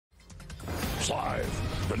Sports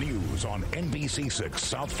Live. The news on NBC6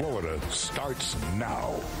 South Florida starts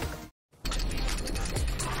now.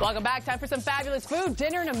 Welcome back. Time for some fabulous food,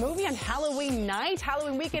 dinner, and a movie on Halloween night.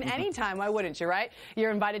 Halloween weekend anytime. Why wouldn't you, right?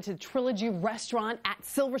 You're invited to Trilogy Restaurant at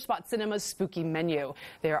Silverspot Cinema's spooky menu.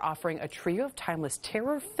 They are offering a trio of timeless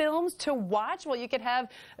terror films to watch. Well, you could have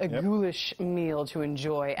a ghoulish meal to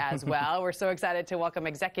enjoy as well. We're so excited to welcome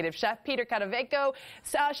Executive Chef Peter Cadavieco.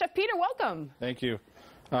 Chef Peter, welcome. Thank you.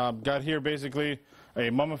 Got here basically a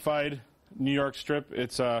mummified New York strip.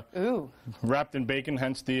 It's wrapped in bacon,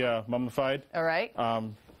 hence the mummified. All right.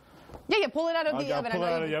 Yeah, pull it out of the oven. I'll pull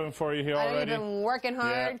it out of the oven for you here already. I've been working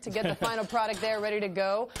hard to get the final product there ready to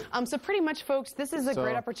go. So pretty much, folks, this is a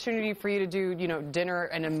great opportunity for you to do, dinner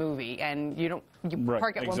and a movie, and you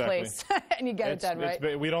park at one place and you get it done,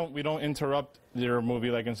 right? We don't interrupt your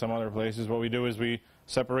movie like in some other places. What we do is we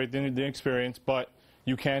separate the experience, but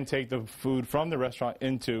you can take the food from the restaurant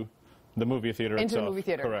into the movie theater itself. Into the movie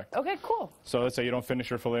theater. Correct. Okay, cool. So let's say you don't finish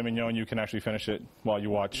your filet mignon, you can actually finish it while you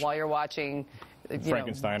watch. While you're watching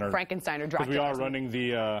Frankenstein or Dracula. Because we are running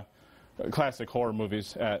the classic horror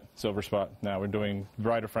movies at Silverspot now. We're doing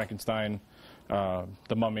Bride of Frankenstein,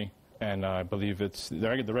 The Mummy, and I believe it's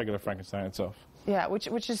the regular Frankenstein itself. Yeah,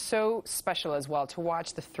 which is so special as well to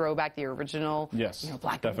watch the throwback, the original,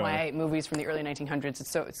 black and white movies from the early 1900s. It's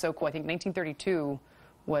so cool. I think 1932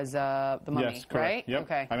 was The Mummy, yes, correct. Right? Yep.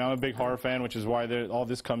 Okay. I'm a big horror fan, which is why all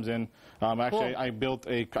this comes in. Actually, cool.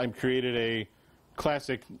 I created a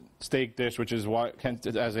classic steak dish, which is why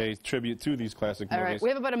as a tribute to these classic movies. All right, we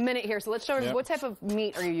have about a minute here, so let's show us what type of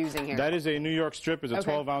meat are you using here? That is a New York strip. It's a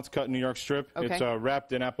 12-ounce cut New York strip. Okay. It's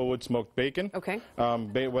wrapped in applewood smoked bacon. Okay.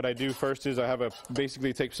 What I do first is I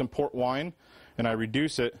basically take some port wine and I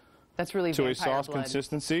reduce it to a sauce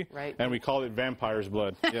consistency, right? And we call it vampire's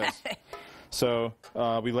blood. Yes. So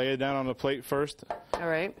we lay it down on the plate first. All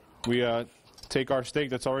right. We take our steak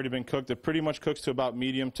that's already been cooked. It pretty much cooks to about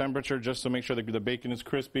medium temperature just to make sure that the bacon is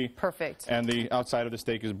crispy. Perfect. And the outside of the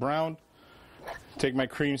steak is brown. Take my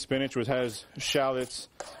cream spinach, which has shallots,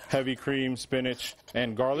 heavy cream, spinach,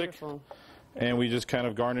 and garlic. Beautiful. And we just kind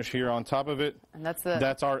of garnish here on top of it. And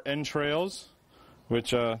that's our entrails,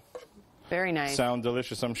 which very nice. Sound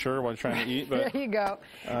delicious, I'm sure, while trying to eat. But, there you go.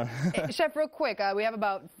 Chef, real quick, we have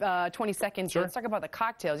about 20 seconds. Sure. Let's talk about the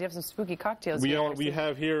cocktails. You have some spooky cocktails we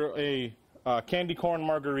have here a candy corn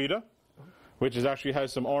margarita, which actually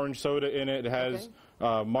has some orange soda in it. It has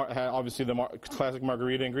obviously the classic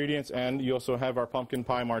margarita ingredients, and you also have our pumpkin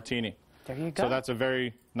pie martini. There you go. So that's a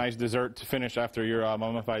very nice dessert to finish after your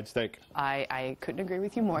mummified steak. I couldn't agree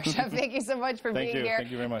with you more, Chef. Thank you so much for being here. Thank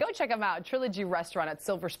you very much. Go check them out, Trilogy Restaurant at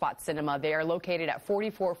Silverspot Cinema. They are located at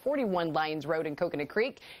 4441 Lyons Road in Coconut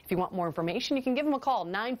Creek. If you want more information, you can give them a call,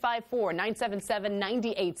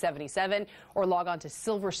 954-977-9877, or log on to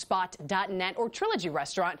silverspot.net or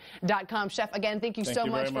trilogyrestaurant.com. Chef, again, thank you so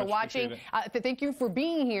much for watching. Thank you for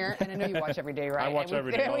being here, and I know you watch every day, right? I watch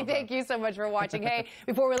every day. We thank you so much for watching. Hey,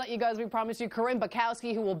 before we let you go, we promise you Corinne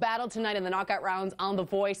Bukowski, who will battle tonight in the knockout rounds on The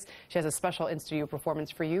Voice. She has a special in-studio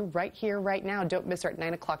performance for you right here, right now. Don't miss her at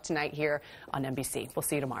 9 o'clock tonight here on NBC. We'll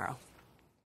see you tomorrow.